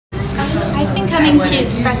I've been coming to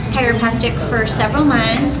Express Chiropractic for several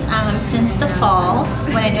months since the fall,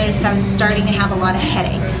 when I noticed I was starting to have a lot of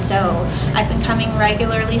headaches. So I've been coming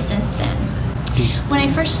regularly since then. When I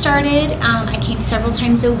first started, I came several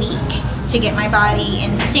times a week to get my body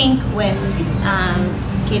in sync with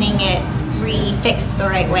getting it refixed the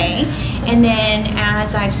right way. And then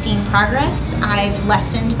as I've seen progress, I've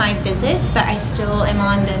lessened my visits, but I still am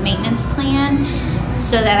on the maintenance plan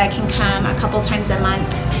so that I can come a couple times a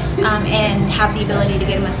month and have the ability to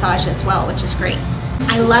get a massage as well, which is great.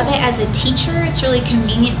 I love it as a teacher. It's really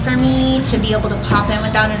convenient for me to be able to pop in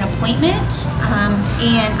without an appointment,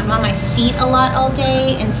 and I'm on my feet a lot all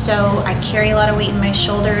day, and so I carry a lot of weight in my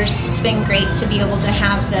shoulders. It's been great to be able to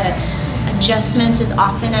have the adjustments as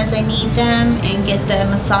often as I need them and get the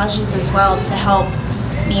massages as well to help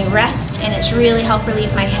me rest, and it's really helped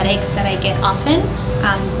relieve my headaches that I get often.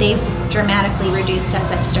 They've dramatically reduced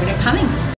as I've started coming.